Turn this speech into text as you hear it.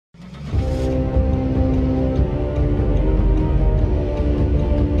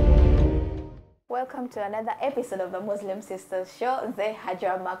welcome to another episode of the Muslim Sisters Show. Ze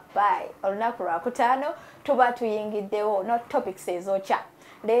Hajra Makbai. Olunaku lwa kutaano tuba tuyingiddewo no topics ezookya.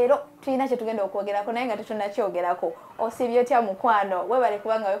 Leero tulina kye tugenda okwogerako naye nga tetunnakyogerako. Osibye otya mukwano webale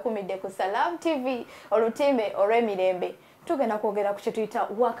kubanga wekumidde ku Salam TV olutimbe olw'emirembe. Tugenda kwogera ku kye tuyita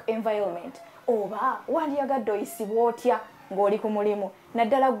work environment. Oba wandiyagadde oyisibwa otya ng'oli ku mulimu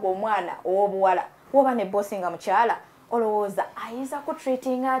naddala ggwe omwana ow'obuwala woba ne bossi nga mukyala olowooza ayinza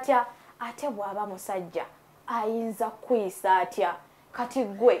kutreating atya ate bw'aba musajja ayinza kuyisa atya kati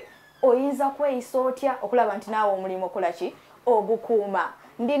ggwe oyinza kweyisa otya okulaba nti naawe omulimu okola ki ogukuuma.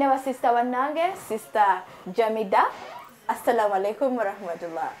 Ndi ne basista bannange Sister Jamida. Assalamu alaikum wa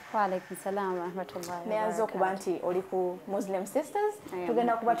rahmatullah. Wa alaikum salam wa rahmatullah. Neyanza okuba nti oli ku Muslim Sisters.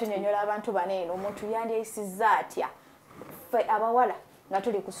 Tugenda kuba tunyonyola abantu bane eno omuntu yandiyisizza atya ffe abawala nga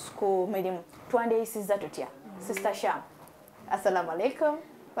tuli ku mirimu twandiyisizza tutya. Sister Sham. Assalamu alaikum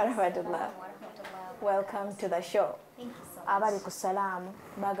wa rahmatullah. Welcome to the show. Thank you so much. Abali ku salaamu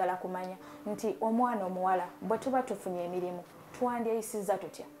baagala kumanya nti omwana omuwala bwe tuba tufunye emirimu twandiyisizza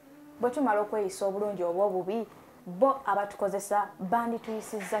tutya. Bwe tumala okweyisa obulungi oba obubi bo abatukozesa bandi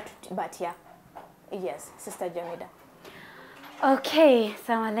tuyisizza batya. Yes, Sister Jamida. Okay,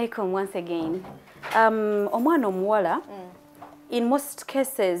 assalamu alaikum once again. Omwana omuwala, in most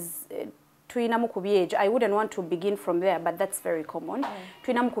cases, tuinamu ku byejo. I wouldn't want to begin from there, but that's very common.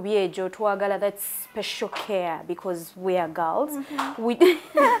 Tuinamu ku byejo, tuagala that's special care because we are girls.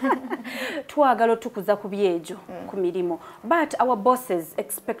 Tuagala tukuza ku byejo, ku mirimo. But our bosses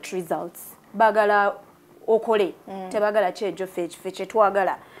expect results. Bagala okole, tebagala kyejo feche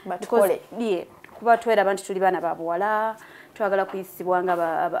tuagala. Because yeah, kuba twera abantu tuli bana babuwala. Twagala kuyisibwa nga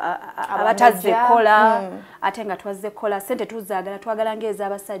abataze kola ate nga twaze kola sente tuzaagala twagala ngeza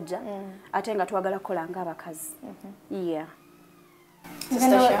abasajja ate nga twagala kola nga abakazi. Yeah.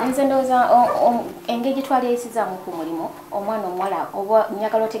 Nze ndowooza engeri twali eyisizaamu ku mulimu omwana omuwala oba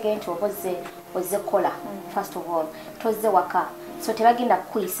nyagala otegere nti ozze kola first of all tozze waka so tebagenda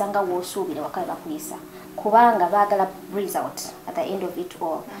kukuyisa nga woosuubire waka bakuyisa kubanga baagala result at the end of it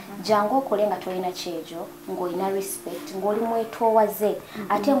all. Jangu okole nga tolina kyejo ng'olina respect ng'oli mwetoowaze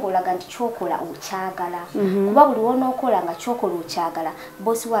ate ng'olaga nti kyokola okyagala kuba buli wonookola nga kyokola okyagala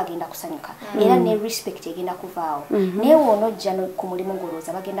bossi we agenda kusanyuka era ne respect egenda kuvaawo naye woonojja ku mulimu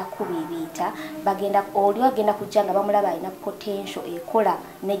ng'olowooza bagenda kubiibiita oli agenda kujja nga bamulaba alina potential ekola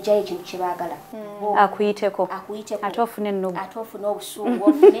nejjayo ekintu kye baagala akuyiteko ate ofune ennogu ate ofune obusungu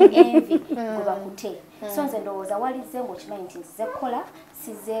ofune envi gwe bakute. So nze ndowooza walize ng'okimanyi nti nzize kukola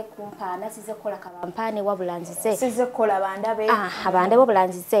size kumpaana size kukola kabampaane wabula nzize size kukola bandabe abandabe wabula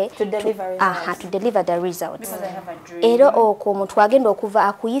nzize to deliver the results. Era okwo omuntu agenda okuva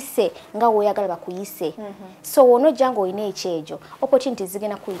akuyise nga weeyagala bakuyise so woonojja ng'olina ekyejo opportunity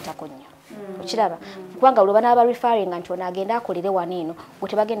zigenda kuyitako nnyo. Okiraba kubanga buli banaaba referring nti ono agenda akolere wano eno bwe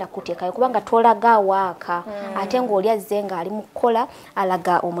tebagenda kuteekayo kubanga tolaga awaaka ate ng'oli azze ng'ali mu kukola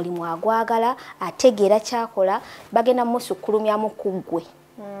alaga omulimu agwagala ategeera kyakola bagenda musukkulumyamu ku ggwe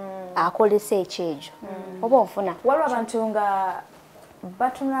akolesa ekyejo oba onfuna. Waliwo abantu nga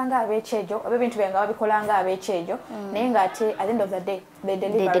batunanga ab'ekyejo oba ebintu bye nga babikola nga ab'ekyejo naye ng'ate at the end of the day they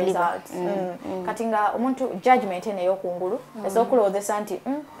deliver results. Kati nga omuntu judgment eno ey'okungulu esobola okulowoozesa nti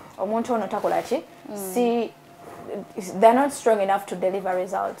omuntu ono takola ki si they're not strong enough to deliver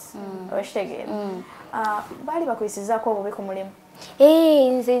results. Okitegeera baali bakuyisizaako obubi ku mulimu?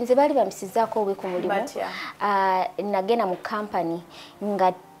 Nze baali bamisizaako obubi ku mulimu. Nagenda mu kampani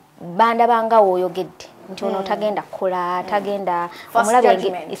nga bandabanga wooyogedde nti ono tagenda kukola tagenda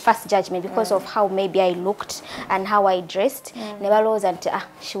first judgment because of how maybe I looked and how I dressed ne balowooza nti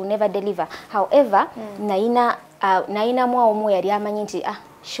she will never deliver. However nayinamu omu yali amanyi nti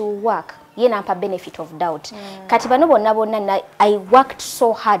she will work ye nampa benefit of doubt. Kati bano bonna I worked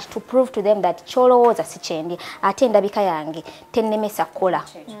so hard to prove to them that kyolowooza si kyendi ate endabika yange tennemesa kukola.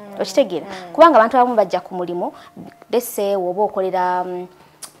 Okitegeera kubanga abantu abamu bajja ku mulimu let's say oba okolera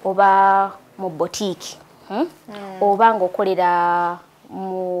oba mu boutique oba ng'okolera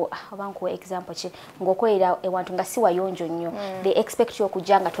obankuwa example ki ng'okolera ewantu nga si wayonjo nnyo they expect you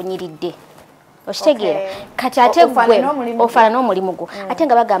okujja nga tonyiridde. Okitegeera kati ate gwe ofaana n'omulimu gwo ate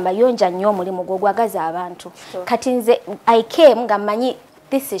nga bagamba yonja nnyo omulimu gwo gwagaza abantu. Kati nze I came nga mmanyi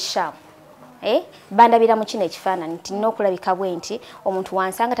this is Sham bandabira mu kino ekifaananyi nti nina okulabika bwe nti omuntu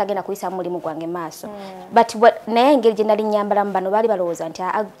wansanga tagenda kuyisa mu mulimu gwange maaso but naye engeri gye nali nnyambalamu bano baali balowooza nti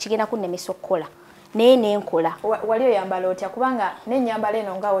kigenda kunnemesa okukola naye nenkola wali oyambala otya kubanga n'ennyambala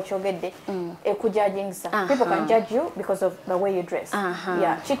eno ngaawo kyogedde ekujudgingisa people can judge you because of the way you dress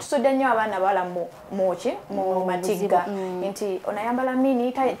yeah kitusudde nnyo abaana bawala mu matigga nti onayambala mini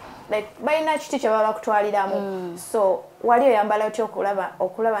like balina kiti kye baba bakutwaliramu so wali oyambala otya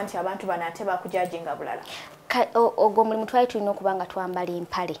okulaba nti abantu bano ate bakujudginga bulala ogwo mulimu twali tulina okuba nga twambala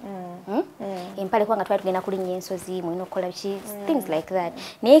empale empale kubanga twali tugenda kulinnya ensozi mulina okukola things like that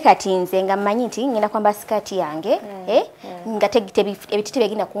naye kati nze nga mmanyi nti ngenda kwambala sikaati yange nga ebititi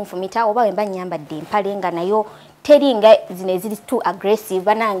begenda kunfumita oba wemba nyambadde empale nga nayo teri nga zino eziri too aggressive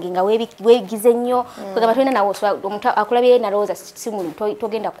banange nga weegize nnyo kwegamba tolina nawo omuntu akulabye nalowooza si mulimu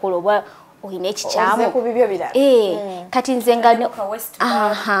togenda kukola oba oyina ekikyamu kati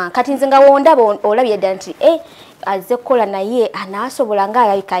nze nga wondaba olabye dda nti azze kukola naye anaasobola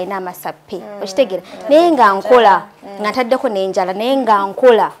ng'alabika alina amasappe okitegera naye nga nkola nga ntaddeko n'enjala naye nga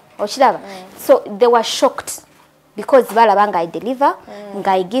nkola okiraba so they were shocked because balaba nga I deliver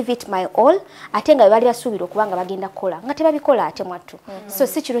nga I give it my all ate nga bali basuubira okuba nga bagenda kukola nga tebabikola ate mwattu so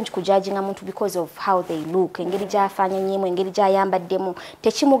si kirungi kujudginga muntu because of how they look engeri gy'afaananyeemu engeri gy'ayambaddemu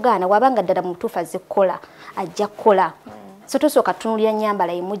tekimugaana wabanga ddala mu butuufu azze kukola ajja kukola so tosooka tutunulira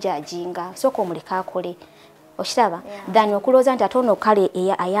nnyambala yemujajinga sooka omuleka akole okiraba then okulooza nti ate ono kale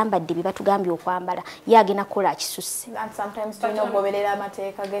ayambadde bye batugambye okwambala ye agenda kukola akisusse ogoberera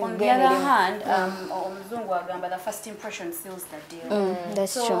amateeka omuzungu agamba the first impression seals the deal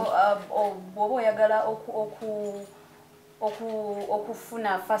so bw'oba oyagala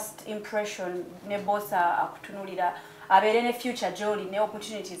okufuna first impression ne bossa akutunulira abere ne future Jolie ne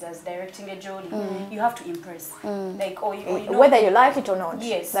opportunities as directing a Jolie you have to impress like or you know, whether you like it or not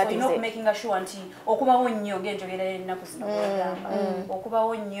yes that is not making a sure anti okubawo nnyo genjogera ennaku zino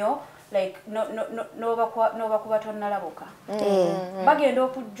okubawo nnyo like no bakuba tonnalabuka bagenda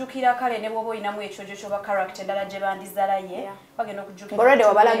okujjukira kale ne bwoba oyinamu ekyojo kyoba character ddala gye bandizalaye bagenda okujjukira already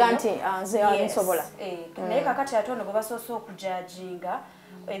wabalaga nti nze nsobola naye kakati ate ono gwe basoose okujajinga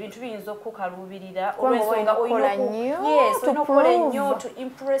ebintu biyinza okukalubirira olwensonga oyina okukola nnyo to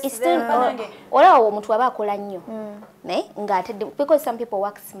impress them olaba omuntu aba akola nnyo nga atedde because some people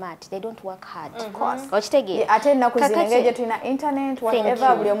work smart they don't work hard okitegeera ate ennaku zino engeri tulina internet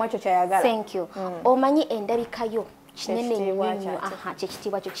whatever buli omu ekyo kyayagala thank you omanyi endabikayo kinene nnyo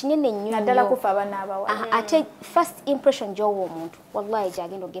kyekitiibwa kyo kinene nnyo naddala kufa abaana abawala ate first impression gy'owa omuntu wallahi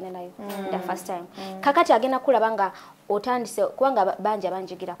gyagenda ogenda nayo the first time kakati agenda kulaba nga otandise kubanga bangi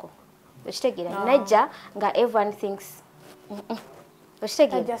abanjigirako okitegeera najja nga everyone thinks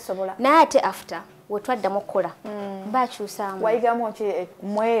okitegeera naye ate after wetwaddamu okukola mbakyusaamu wayigamu ki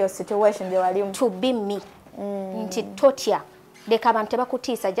mweyo situation gye walimu to be me nti totya leka abantu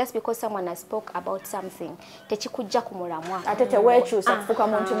tebakutiisa just because someone has spoke about something tekikujja ku mulamwa ate teweekyusa kufuuka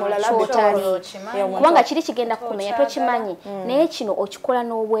muntu mulala kubanga kiri kigenda kukumenya tokimanyi naye kino okikola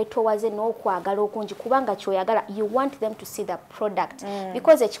n'obwetoowaze n'okwagala okungi kubanga kyoyagala you want them to see the product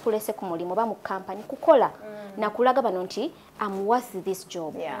because ekikulese ku mulimu oba mu kampani kukola nakulaga bano nti I'm worth this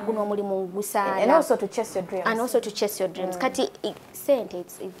job guno omulimu ngusaala and also to chase your dreams kati sente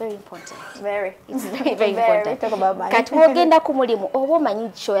it's very important it's very important kati wogenda ku mulimu oba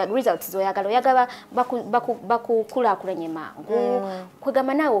omanyi results zoyagala oyagala bakukulaakulanye mangu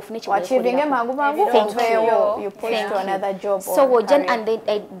kwegamba naawe ofune so and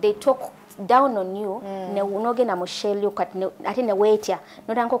they talk down on you nogenda mu shell ate neweetya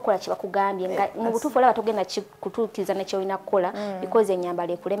notandika okukola kye bakugambye nga mu butuufu olaba togenda kutuukiriza nekyolina kukola because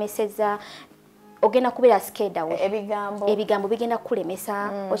ennyambala ekulemeseza ogenda kubeera scared away ebigambo bigenda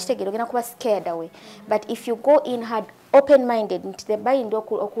kukulemesa okitegeera ogenda kuba scared away but if you go in hard open minded nti tebayinza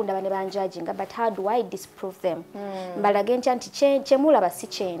okundaba ne banjajinga but how do I disprove them mbalage ntya nti kyemulaba si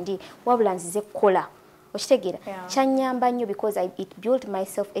kyendi wabula nzize kukola okitegeera kyanyamba nnyo because it built my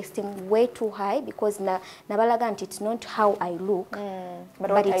self esteem way too high because nabalaga nti it's not how I look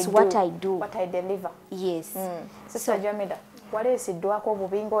but it's what I do what I deliver yes Sister Jamida waleesiddwako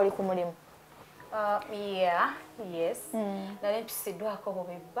obubi ng'oli ku mulimu yes nali mpisiddwako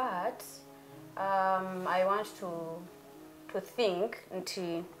obubi but I want to think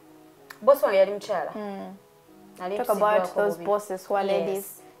nti boss wange yali mukyala talk about those bosses who are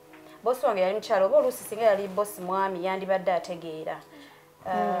ladies boss wange yali mukyala oba oluusi singa yali boss mwami yandibadde ategeera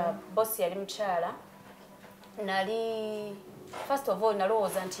boss yali mukyala nali first of all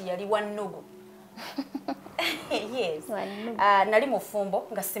nalowooza nti yali wannugu yes nali mufumbo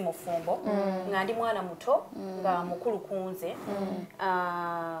nga si mufumbo nga ndi mwana muto nga mukulu kunze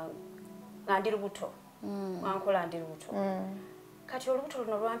nga ndi lubuto wankola ndi lubuto kati olubuto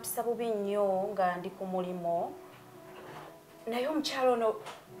luno lwampisa bubi nnyo nga ndi ku mulimo naye omukyala ono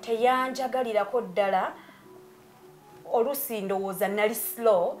teyanjagalirako ddala olusi ndowooza nali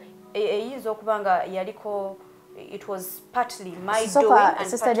slow eyinza okuba nga yaliko it was partly my doing and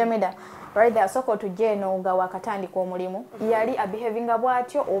Sister Jamida, right there, soko tujje eno nga wakatandika omulimu yali behaving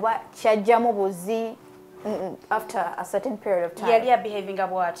bwatyo oba kyajjamu buzi after a certain period of time? Yali behaving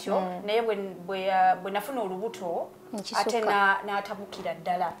bwatyo naye bwe nafuna olubuto ate n'atabukira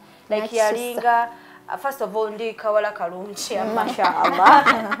ddala like yalinga first of all ndi kawala kalungi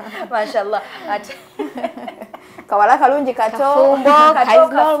mashallah ate kawala kalungi kato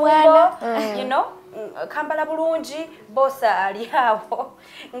you know kambala bulungi bossa ali awo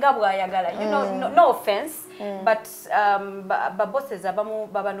nga bwayagala you know no offense but ba bosses abamu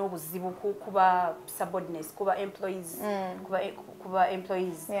baba n'obuzibu kuba subordinates kuba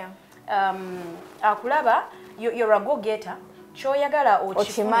employees akulaba you're a go-getter choyagala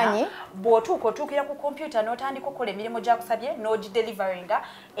okimanyi bw'otuuka otuukira ku computer n'otandika okukola emirimu gy'akusabye n'ogideliveringa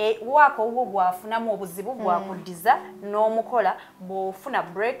waako wo bwafunamu obuzibu bwakuddiza n'omukola bw'ofuna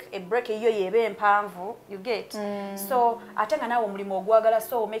break eyo yeeba empanvu you get so ate nga naawe omulimu ogwagala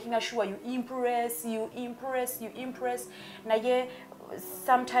so making sure you impress naye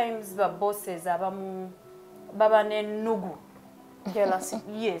sometimes ba bosses abamu baba n'ennugu jealousy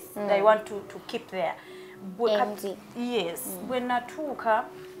yes they want to keep there yes when natuuka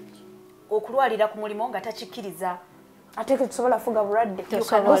okulwalira ku mulimo nga takikiriza ate tusobola fuga bulwadde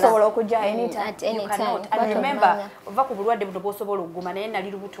tusobola okujja anytime and remember ova ku bulwadde buto bwosobola okuguma naye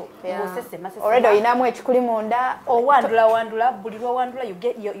nali lubuto ng'osese masese already oyinamu ekikuli munda owandula buli lwawandula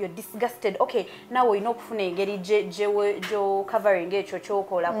you're disgusted okay nawe olina okufuna engeri gyo covering ekyo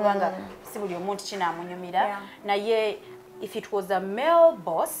kyokola kubanga si buli omuntu kinaamunyumira naye if it was a male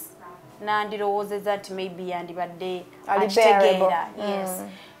boss nandirowoozezza nti maybe yandibadde akitegeera yes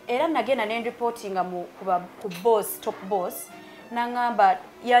era nagenda nendireportinga ku boss top boss nangamba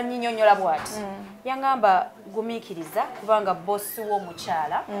yanyinyonyola bwati yangamba gumiikiriza kubanga boss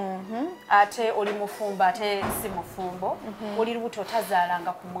w'omukyala ate oli mufumbo ate si mufumbo oli lubuto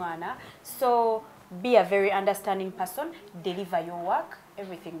tazaalanga ku mwana so be a very understanding person deliver your work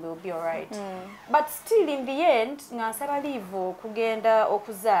everything will be all right but still in the end ngansaba leave kugenda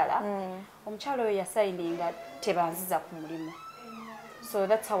okuzaala omukyalo oyo yasayininga tebanziza ku mulimu so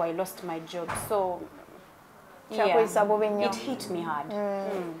that's how I lost my job so it hit me hard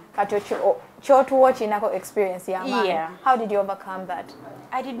kati kyotuwo kinako experience y'amaanyi how did you overcome that?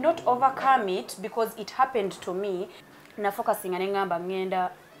 I did not overcome it because it happened to me nafokasinga nengamba ngenda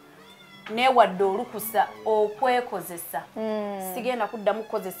newadde olukusa okwekozesa sigenda kuddamu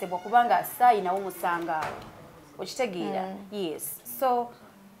kukozesebwa kubanga saayinawo musango okitegeera yes so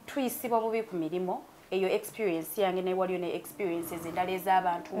tuyisibwa bubi ku mirimu eyo experience yange ne waliyo ne experiences endala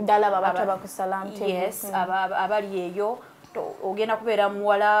ez'abantu ddala babata bakusala mtego yes abali eyo ogenda kubeera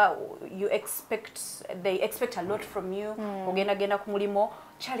muwala they expect a lot from you genda ku mulimo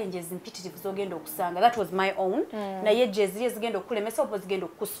challenges impetitive zogenda okusanga that was my own naye jeziri ezigenda okulemesa opo zigenda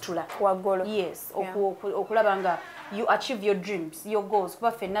okusitula waggolo yes okulaba nga you achieve your dreams your goals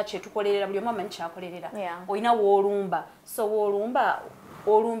kuba ffenna kyetukolerera buli omu amanyi kyakolerera olina woolumba so woolumba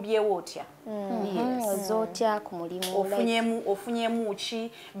olumbyewo otya ozotya ku mulimu ofunyemu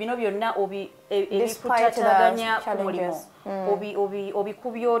ki bino byonna ebikutataganya ku mulimu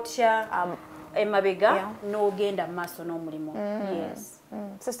obikubya otya emabega n'ogenda mu maaso n'omulimu yes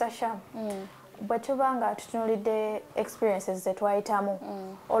Sister Sham bwe tuba nga tutunulidde experiences zetwayitamu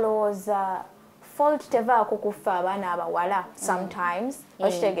olowooza fault tevaako kufa abaana abawala sometimes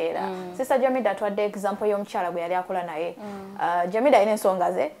okitegeera Sister Jamida twadde example y'omukyala gwe yali akola naye Jamida alina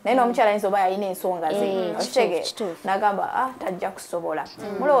ensonga ze naye n'omukyala ayinza oba yalina ensonga ze okitegeera n'agamba tajja kusobola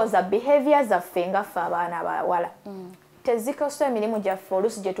mulowooza behavior zaffe nga ffe abaana abawala tezikosa emirimu gyaffe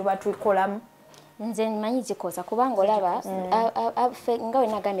oluusi gye tuba tukolamu nze mmanyi zikoza kubanga olaba nga we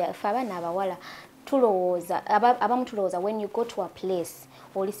nagambye ffe abaana abawala tulowooza abamu tulowooza when you go to a place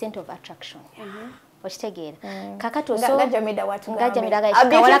oli center of attraction okitegeera kakati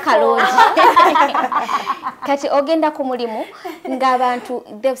kawala kalungi kati ogenda ku mulimu ng'abantu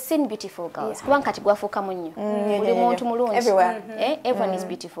they've seen beautiful girls kubanga kati gwafuuka munnyo buli muntu mulungi everyone is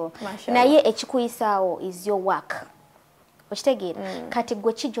beautiful naye ekikuyisaawo is your work okitegeera kati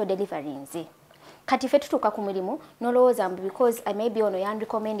gwe kijjo deliverance kati fe tutuka ku mulimu nolowooza mbu because I may be ono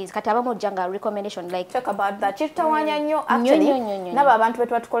yanrecommendis kati abamu ojjanga recommendation like talk about that kitawanya nnyo actually nabo abantu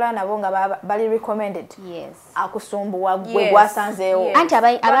betu batukola nabo nga bali recommended akusumbuwa gwe gwasanzeewo anti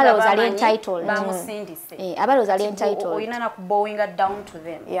abalowooza ali entitled bamusindise abalowooza ali entitled oyina na kubowinga down to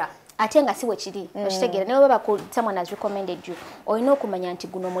them ate nga siwe kiri okitegeera ne baba someone has recommended you oyina okumanya nti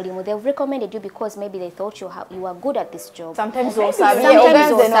guno mulimu they've recommended you because maybe they thought you are good at this job. Sometimes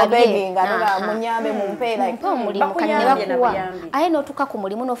oganze no begging nga munyambe mumpe like mulimu kanyabakuwa aye notuka ku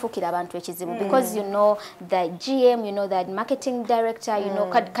mulimu nofukira abantu ekizibu because you know the GM, you know the marketing director, you know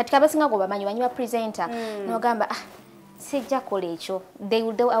katika basinga go bamanyi ba presenter nogamba sijja kola ekyo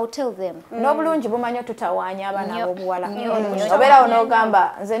I'll tell them n'obulungi bumanyo tutawanya abana bobuwala obera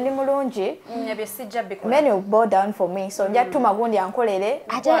onogamba nze ndi mulungi ebyo sijja bikola many will bow down for me so nja tuma gundi ankolere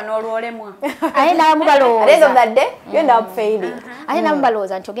ate n'olwolemwa aye namubaloza at the end of that day you end up failing aye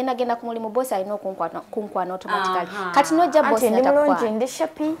namubaloza nti ogenda ku mulimu boss alina okunkwana automatically kati nojja boss ndi mulungi ndi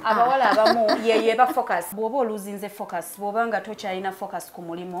shapi abawala abamu yeba focus bwoba oluzinze focus bwobanga tokyalina focus ku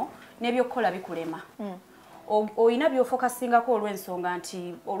mulimu n'ebyokukola bikulema oyina byofocusingako olw'ensonga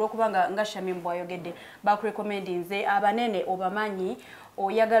nti olw'okubanga nga Shamim bwayogedde bakurecommendinze abanene obamanyi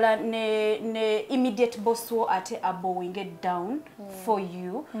oyagala ne immediate boss wo ate abowing it down for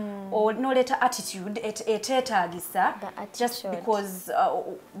you or noleta attitude etetagisa just because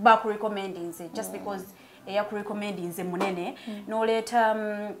bakurecommendinze just because eyakurecommendinze munene noleta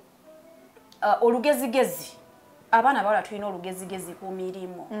olugezigezi abaana bawala tulina olugezigezi ku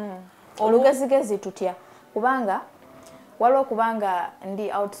mirimu olugezigezi tutya kubanga waliwo kubanga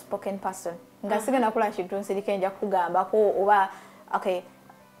ndi outspoken person nga sigenda kula kintu nsirike nja kugambako oba okay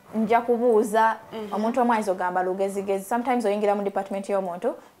nja kubuuza omuntu omwanyiza ogamba lugezigezi sometimes oyingira mu department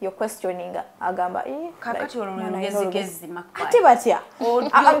y'omuntu you're questioning agamba kakati olugezigezi makwa ati batya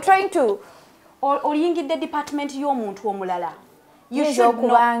I'm trying to oyingidde department y'omuntu omulala you should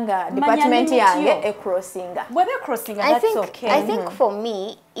kubanga department yange crossinga whether crossing that's okay I think for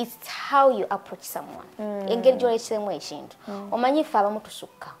me it's how you approach someone engeri gy'olekiremu ekintu omanyi ffe abamu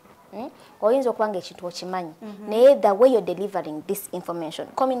tusukka oyinza okubanga ekintu okimanyi naye the way you're delivering this information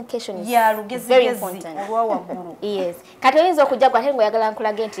communication is very important yes kati oyinza okujja gwa ate ngoyagala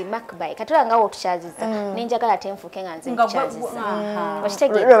nkulage nti makby kati olanga wo otukyaziza nenjagala ate nfuuke nga nze nkukyaziza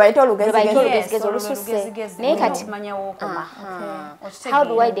okitegeera olugezigezi olususse naye kati how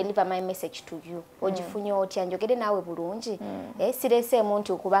do I deliver my message to you ogifunye otya njogere naawe bulungi sireeseemu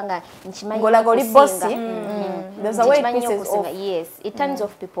nti okubanga nkimanyi okusinga yes it turns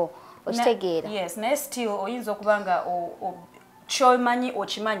off people okitegeera yes naye still oyinza okubanga kyomanyi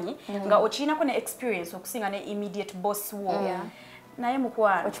okimanyi nga okiinako ne experience okusinga ne immediate boss wo naye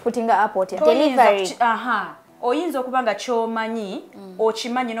mukwano okiputinga up otya delivery oyinza okubanga kyomanyi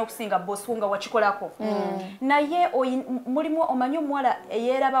okimanyi n'okusinga boss wo nga wakikolako naye mulimu omanyi omuwala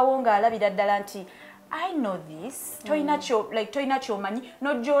eyeerabawo ng'alabira ddala nti I know this toyina kyomanyi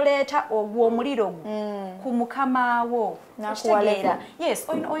n'ojjoleeta ogwo omuliro ku mukama wo nakitegeera yes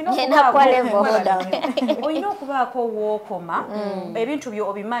oyina okubaako wookoma ebintu byo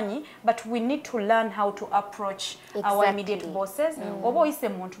obimanyi but we need to learn how to approach our immediate bosses oba oyise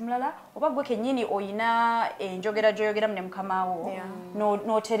muntu mulala oba gwe kennyini oyina enjogera gyoyogeramu ne mukama wo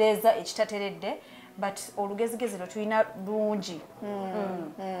n'otereeza ekitateredde but olugezigezi lwe tulina lungi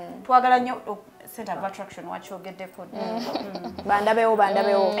twagala nnyo center of attraction wakyogedeko bandabewo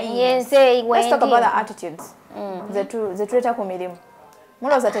yes let's talk about the attitudes zetuleta ku mirimu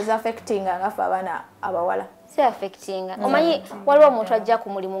mulowooza tezaffectinga ngaffe abaana abawala si affectinga omanyi waliwo omuntu ajja ku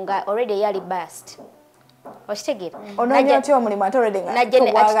mulimu nga already yali bast okitegeera onoonya otya omulimu ate already nga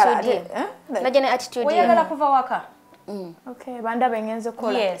najja ne attitude oyagala kuva waka okay bandabe ngenze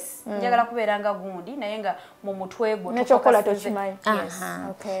kola yes njagala kubeera nga gundi naye nga mu mutwe gwo nekyokola tokimanyi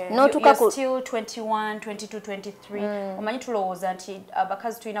okay notuka ku still 21 22 23 omanyi tulowooza nti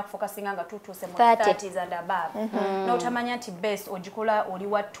abakazi tulina kufocusinga nga tutuuse mu 30s and above n'otamanya nti base ogikola oli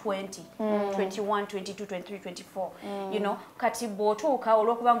wa 20 21 22 23 24 you know kati bw'otuuka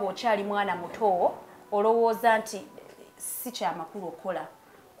olw'okubanga okyali mwana muto olowooza nti si kyamakulu okola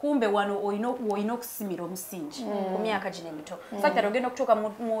kumbe wano oyina okusimira omusingi ku myaka gino emito fact that ogenda okutuuka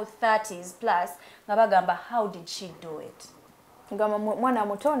mu 30s plus nga bagamba how did she do it ngamba mwana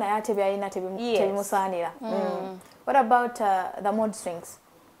muto naye ate byalina tebimusaanira what about the mood swings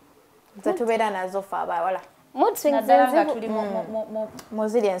zetubeera nazo fe abawala mood swings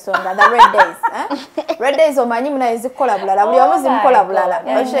muziri ensonga the red days red days omanyi munaye zikola bulala buli omu zimukola bulala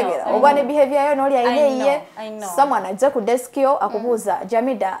okitegeera oba ne behavior yo n'oli ayina eyiye someone ajja ku desk yo akubuuza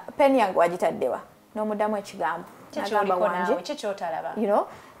Jamida pen yange wagitaddewa n'omuddamu ekigambo n'agamba wanje you know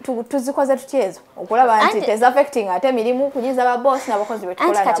tuzikoze tutyezo okulaba nti teza affecting ate mirimu kunyiza ba boss n'abakozi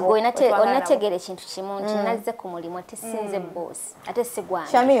betukola nabo ate onategera ekintu kimu nti nazze ku mulimu ate sinze boss ate sigwana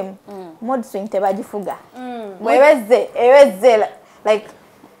Shamim mood swing tebagifuga eweze like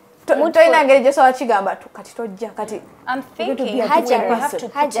toyina ngeri gyosobola kigamba kati tojja kati I'm thinking you have to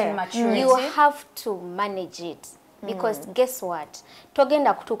put in maturity. You have to manage it. Because guess what?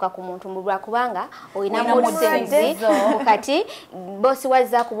 Togenda kutuuka ku muntu mulwa kubanga oyina mood-swings kati boss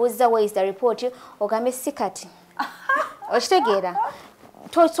wazza kubuuza where is the report ogambe sikati. Okitegeera.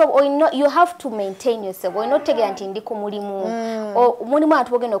 So you have to maintain yourself. Oyina otegeera nti ndi ku mulimu. Mulimu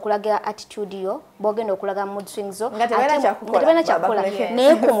atu bogenda okulaga attitude yo, bogenda okulaga mood swings zo. Nga tebana kyakukola.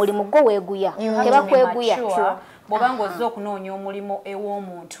 Naye ku mulimu gwo weeguya. Tebakweguya. Bobanga ozza okunoonya omulimu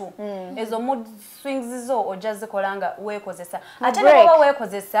ew'omuntu ezo mood swings zo ojja zikolanga weekozesa ate baba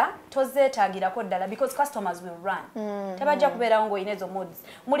weekozesa tozeetaagirako ddala because customers will run tebajja kubeerawo ng'olina ezo moods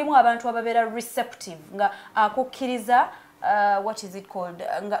mulimu abantu ababeera receptive nga akukkiriza what is it called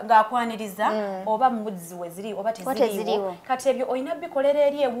ng'akwaniriza oba moods we ziri oba teziriiwo kati ebyo olina bikolera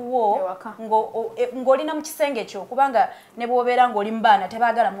eri ewuwo ng'olina mu kisenge kyo kubanga ne bw'obeera ng'oli mu baana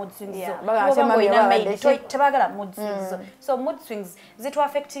tebaagala mood swings zo tebaagala mood swings zo so mood swings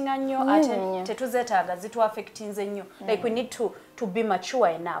zitwaffectinga nnyo ate tetuzeetaaga zitwaffectinze nnyo like we need to be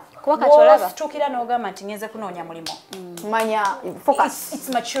mature enough. Tukira n'ogamba nti ngeze kunoonya mulimu. Manya focus. It's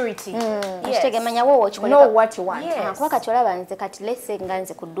maturity. Kiteege manya wo okikoleka. Know what you want. Kuba kati olaba nze kati let's say nga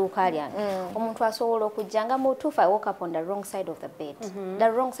nze ku dduuka lyange. Omuntu asobola okujja nga mutuufu I woke up on the wrong side of the bed. The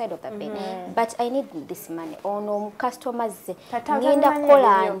wrong side of the bed. But I need this money. Ono customers ze. Ngenda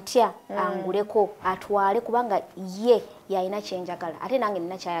kukola ntya anguleko atwale kubanga ye yalina kyenjagala. Ate nange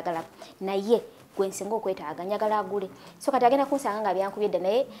nina kyayagala. Naye gwensinga okwetaaga njagala agule so kati agenda kunsanga nga byankubye dda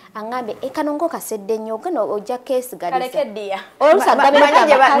naye aŋŋambe ekanongo kasedde nnyo gano ojja keesigaliza kaleke ddiya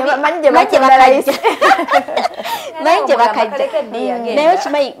manje bakajja naye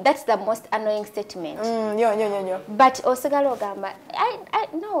okimanyi that's the most annoying statement but osigala ogamba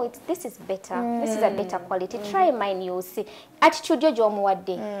no this is better this is a better quality try mine you'll see attitude yo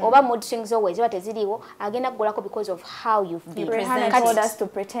gy'omuwadde oba mood swings always ziba teziriiwo agenda kugulako because of how you've been told us to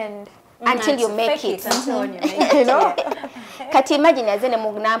pretend until you make it you know kati imagine azene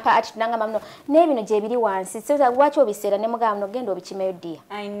mugnampa ati nangamba mno nebino je biri wansi so lwaki obiseera ne mugamba no genda obikimeyo dia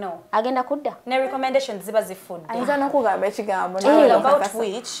I know agenda kudda ne recommendations ziba zifudde ayinza n'okugamba ekigambo about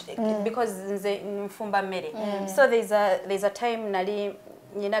which because nze nfumba mmere so there's a time nali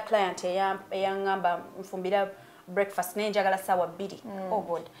nyina client eyangamba mfumbira breakfast nenjagala sawa 2 oh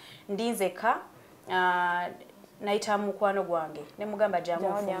god ndinzeka naita mukwano gwange ne mugamba jangu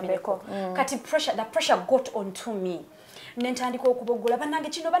mfumbireko kati the pressure got onto me nentandika okubogola banange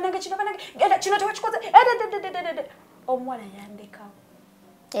kino genda kino tewakikoze omwana yandeka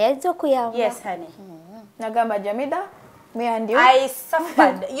ezo kuyamba yes honey nagamba Jamida me and you I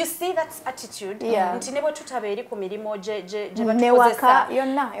suffered you see that's attitude nti nebo tutabeeri ku mirimo je batukozesa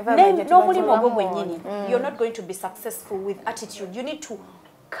yonna no mulimo ogwo gwennyini you're not going to be successful with attitude you need to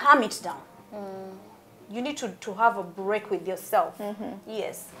calm it down you need to have a break with yourself.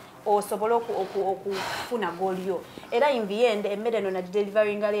 Yes. Osobola okufuna golyo. Era in the end emmere no na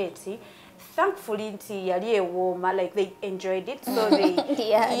delivering late. Thankfully nti yali ewooma like they enjoyed it so they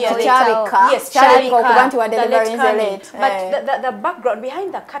Charlie kubantu wa delivering late. But the background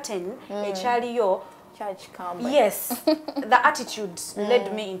behind the curtain Charlie yo church come. Yes. The attitude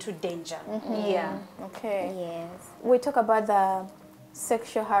led me into danger. Yeah. Okay. Yes. We talk about the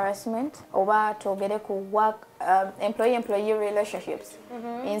sexual harassment oba togere ku work employee relationships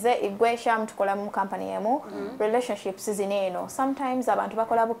inze igwesha mtukola mu company yemu relationships zineno sometimes abantu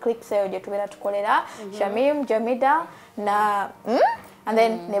bakola bu clips eyo je tubera tukolera Shamim Jamida na and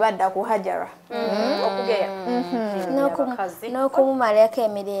then ne badda ku Hajara okugeya no kumumaleka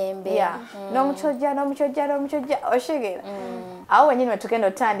emirembe no muchojja oshigera awo wenyini wetukenda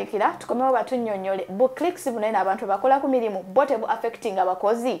otandikira tukomewo batunyonyole bu clicks bunene abantu bakola ku mirimu bote bu affecting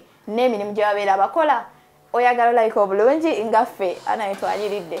abakozi n'emirimu gye babeera bakola oyagala like obulungi ngaffe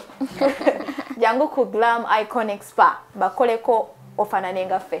anayitwanyiridde jangu ku Glam Iconic Spa bakoleko ofanane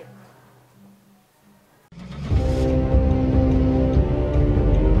ngaffe